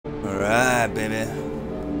Alright, baby.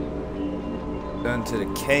 Turn to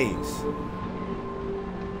the caves.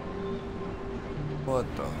 What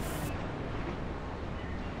the?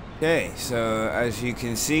 Okay, so as you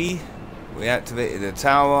can see, we activated the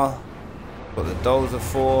tower. What the dolls are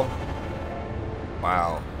for.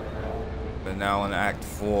 Wow. But now on Act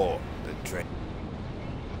 4, the drain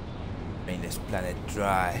this planet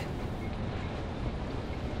dry.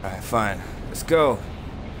 Alright, fine. Let's go.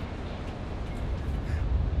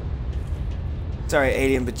 Sorry,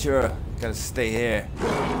 Alien Batura. Gotta stay here.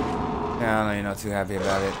 Yeah, I know you're not too happy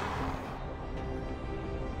about it.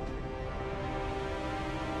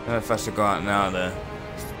 I don't know if I should go out now though.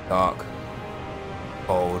 It's dark.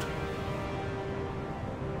 Cold.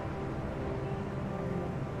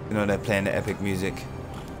 You know they're playing the epic music.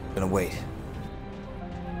 Gonna wait.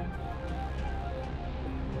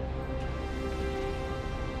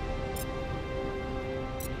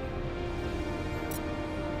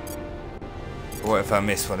 What if I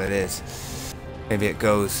miss what it is? Maybe it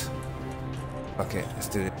goes. Fuck it, let's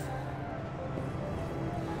do it.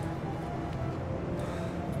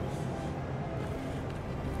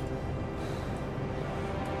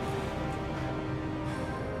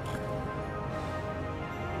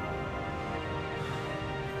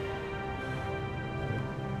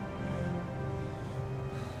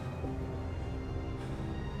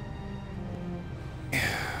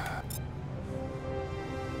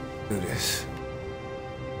 Do this.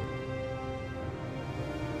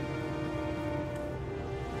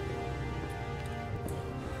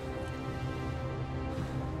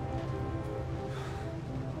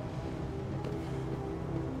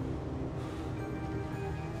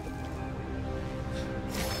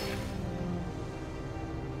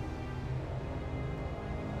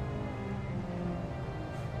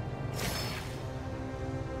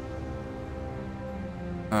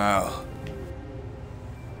 Oh.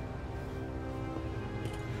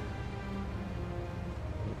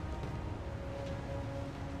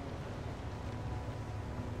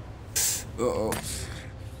 Uh-oh.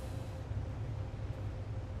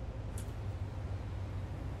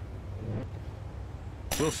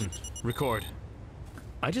 Wilson, record.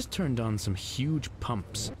 I just turned on some huge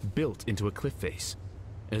pumps built into a cliff face.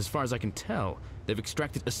 As far as I can tell, they've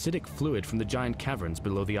extracted acidic fluid from the giant caverns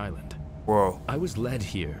below the island. Whoa. I was led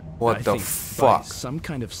here, What I the think, fuck? by some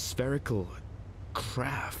kind of spherical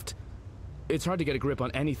craft. It's hard to get a grip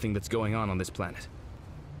on anything that's going on this planet.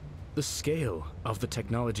 The scale of the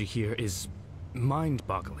technology here is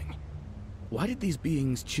mind-boggling. Why did these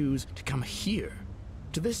beings choose to come here,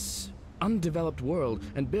 to this undeveloped world,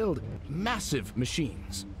 and build massive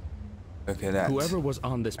machines? Look at that. Whoever was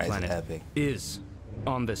on this That's planet epic. is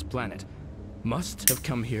on this planet. Must have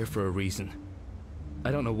come here for a reason.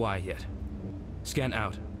 I don't know why yet. Scan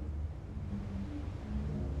out.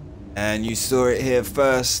 And you saw it here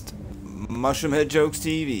first. Mushroomhead Jokes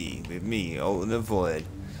TV with me, Alton the Void.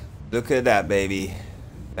 Look at that, baby.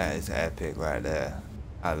 That is epic right there.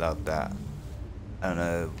 I love that. I don't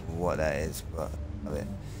know what that is, but I love it.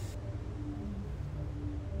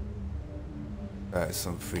 Alright,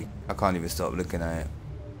 some freak. I can't even stop looking at it.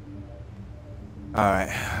 Alright,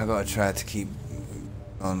 I gotta try to keep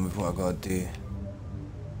on with what I gotta do.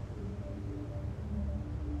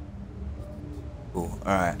 Cool,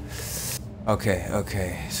 alright.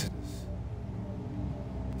 Okay. So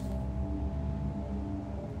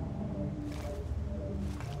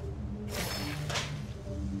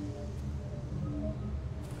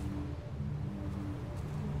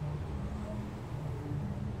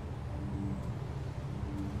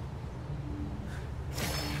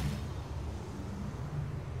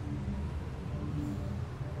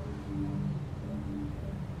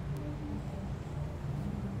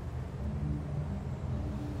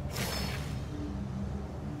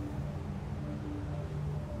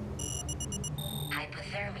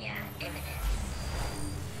Hypothermia imminent.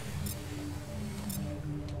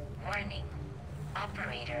 Warning.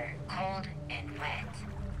 Operator cold and wet.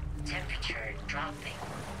 Temperature dropping.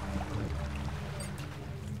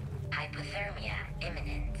 Hypothermia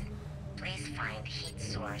imminent. Please find heat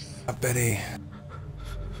source. Betty.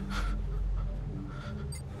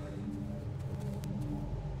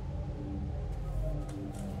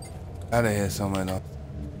 Out of here somewhere now.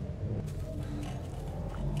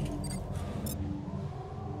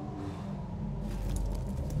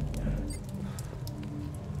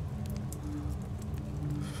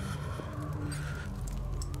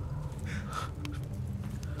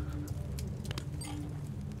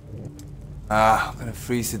 I'm gonna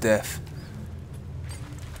freeze to death.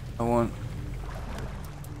 I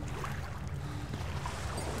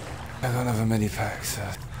don't have a medipack, so.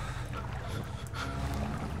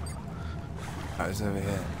 Oh, it's over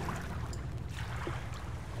here.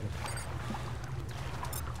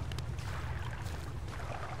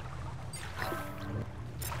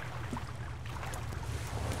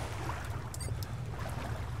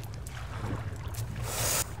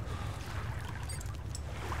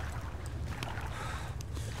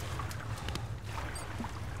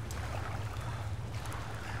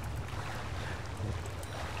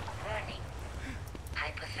 Warning.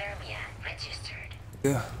 Hypothermia registered.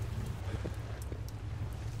 Yeah.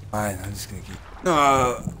 Fine, I'm just gonna keep.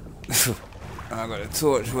 No! I got a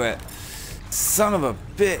torch wet. Son of a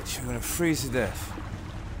bitch! I'm gonna freeze to death.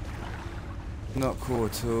 Not cool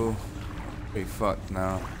at all. Pretty fucked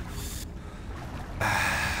now.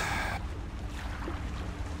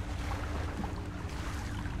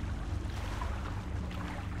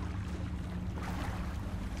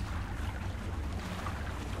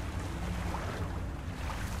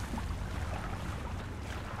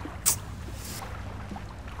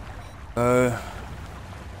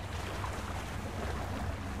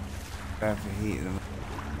 Bad for heat them.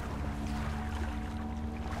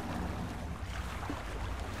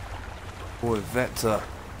 Boy, Vector.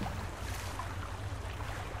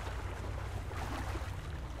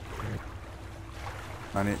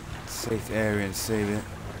 Find it safe area and save it.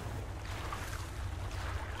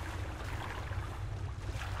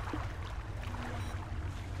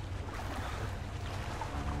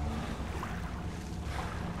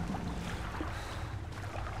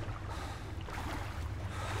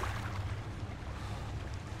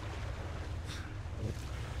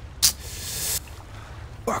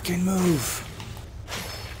 Fucking move.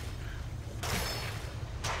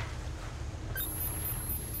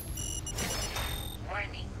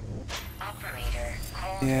 Warning. Operator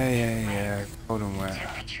cold. Yeah. Hold on, where?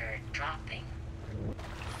 Temperature dropping.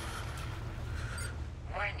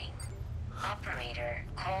 Warning. Operator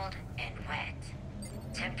cold and wet.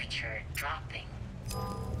 Temperature dropping.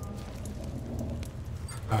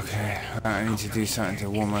 Okay, I need to do something to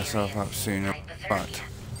warm myself up sooner. But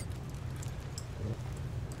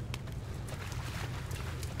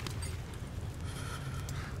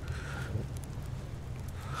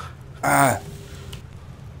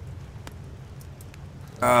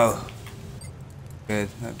oh, good,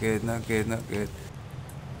 not good, not good, not good.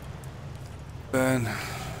 Burn,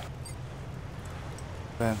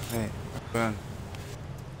 wait, burn.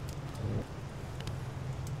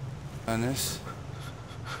 Burn this.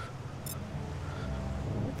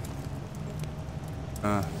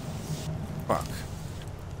 Fuck.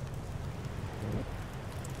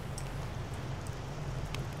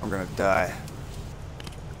 I'm gonna die.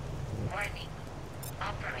 Warning.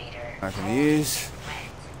 Operator I can cold use.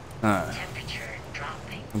 and wet. Temperature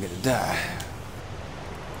dropping. I'm gonna die.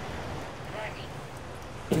 Warning.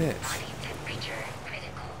 Bitch. Body temperature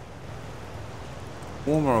critical.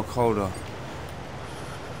 Warmer or colder?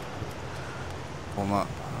 Warm up.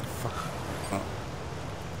 Oh, fuck.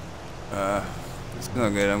 Oh. It's not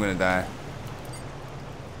good. I'm gonna die.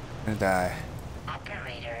 I'm gonna die.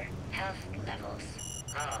 Operator health levels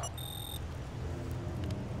low.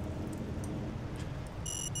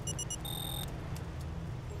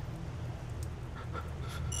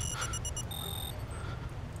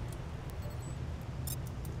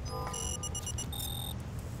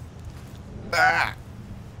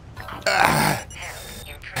 Health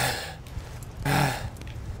improving.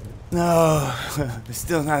 No, it's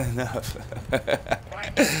still not enough.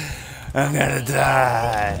 Warning. I'm gonna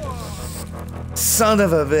die. Son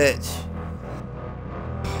of a bitch.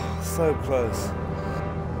 So close.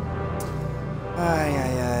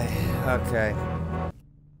 Ay. Okay.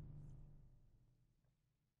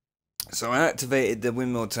 So I activated the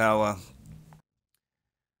windmill tower.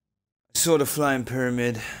 I saw the flying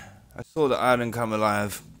pyramid. I saw the island come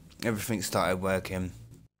alive. Everything started working.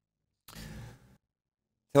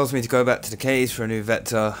 Tells me to go back to the caves for a new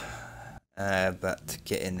vector. But to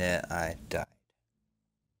get in there, I died.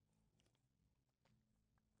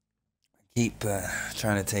 I keep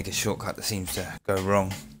trying to take a shortcut that seems to go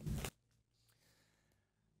wrong.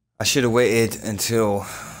 I should have waited until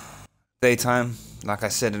daytime, like I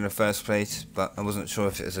said in the first place, but I wasn't sure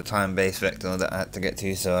if it was a time-based vector that I had to get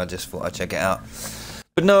to, so I just thought I'd check it out.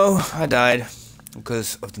 But no, I died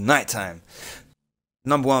because of the nighttime.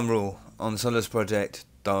 Number one rule on the Solus project,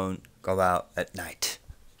 don't go out at night.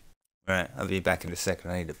 Right, I'll be back in a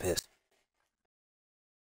second. I need to piss.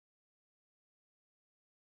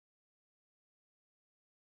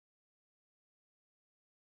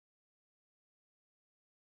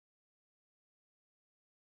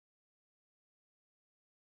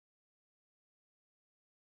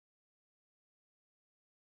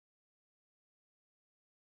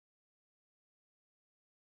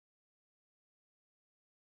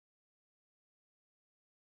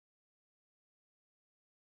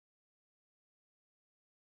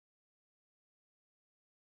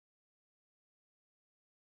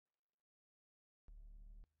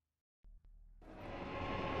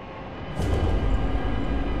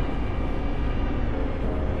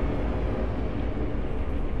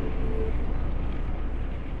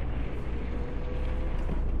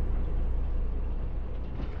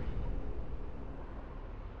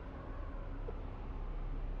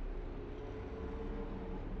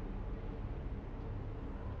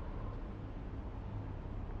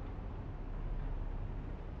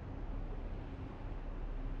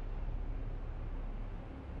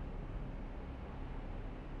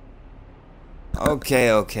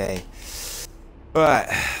 Okay. Right,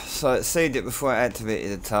 so it saved it before I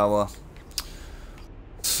activated the tower.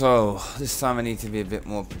 So, this time I need to be a bit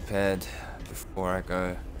more prepared before I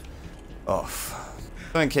go off.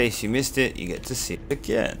 So in case you missed it, you get to see it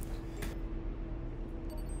again.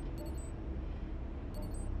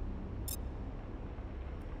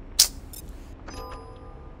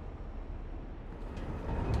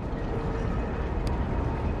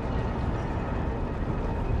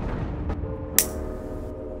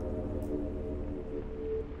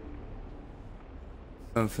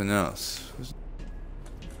 Something else.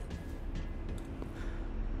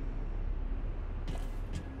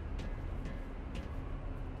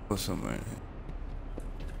 Or somewhere in here.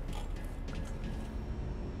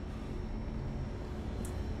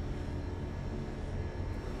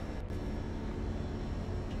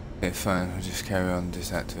 Okay, fine. We'll just carry on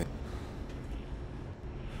disactivating.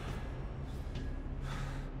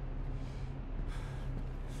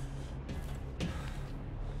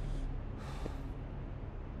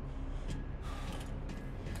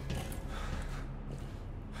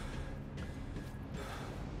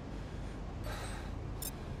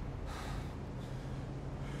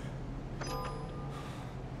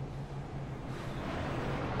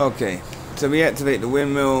 Okay, so we activate the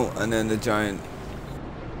windmill and then the giant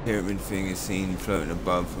pyramid thing is seen floating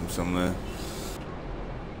above from somewhere.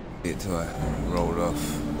 Get to rolled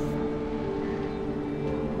off.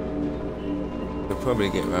 We'll probably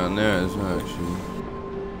get around there as well, actually.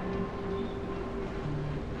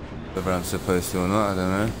 Whether I'm supposed to or not, I don't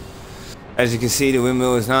know. As you can see, the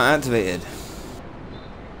windmill is not activated.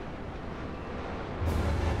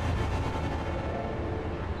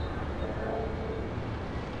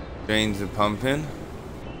 Drains are pumping.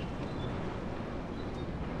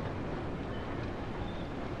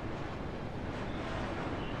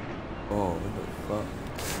 Oh, what the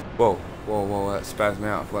fuck? Whoa, that spazzed me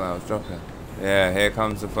out while I was dropping. Yeah, here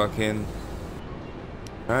comes the fucking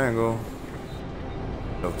triangle.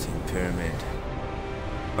 Floating pyramid.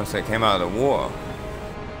 Once that came out of the water.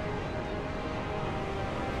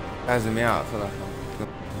 Spazzing me out, I feel like I'm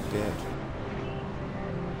dead.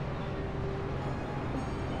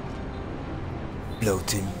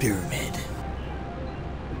 Floating pyramid.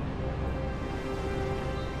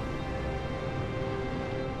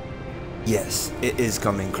 Yes, it is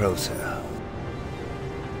coming closer.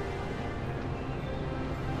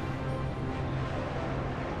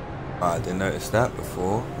 I didn't notice that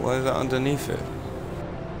before. What is that underneath it?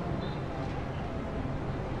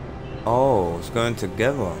 Oh, it's going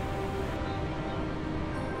together.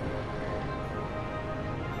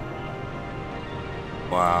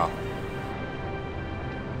 Wow.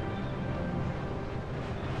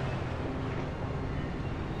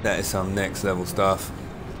 That is some next level stuff.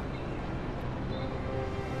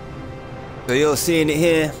 So you're seeing it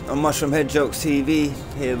here on Mushroom Head Jokes TV,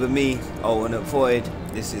 here with me, Alternate Void.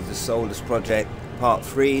 This is the Soulless Project Part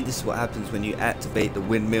 3. This is what happens when you activate the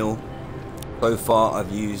windmill. So far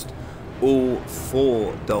I've used all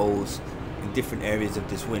 4 dolls in different areas of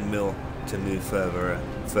this windmill to move further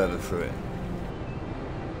through it.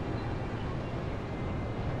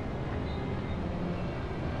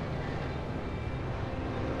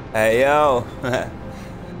 Hey yo,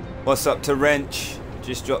 what's up to Wrench?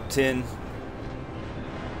 Just dropped in.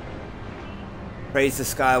 Praise the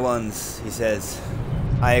Sky Ones, he says.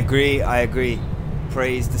 I agree.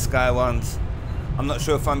 Praise the Sky Ones. I'm not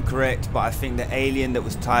sure if I'm correct, but I think the alien that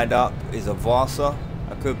was tied up is a Vasa.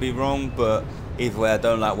 I could be wrong, but either way, I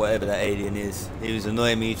don't like whatever that alien is. He was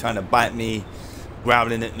annoying me, trying to bite me,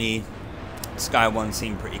 growling at me. Sky Ones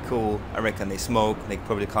seem pretty cool. I reckon they smoke. They could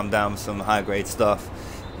probably come down with some high grade stuff.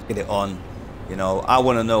 Get it on. You know, I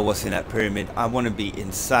want to know what's in that pyramid. I want to be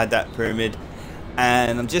inside that pyramid.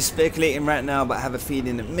 And I'm just speculating right now, but I have a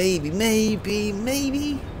feeling that maybe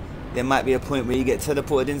there might be a point where you get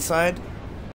teleported inside.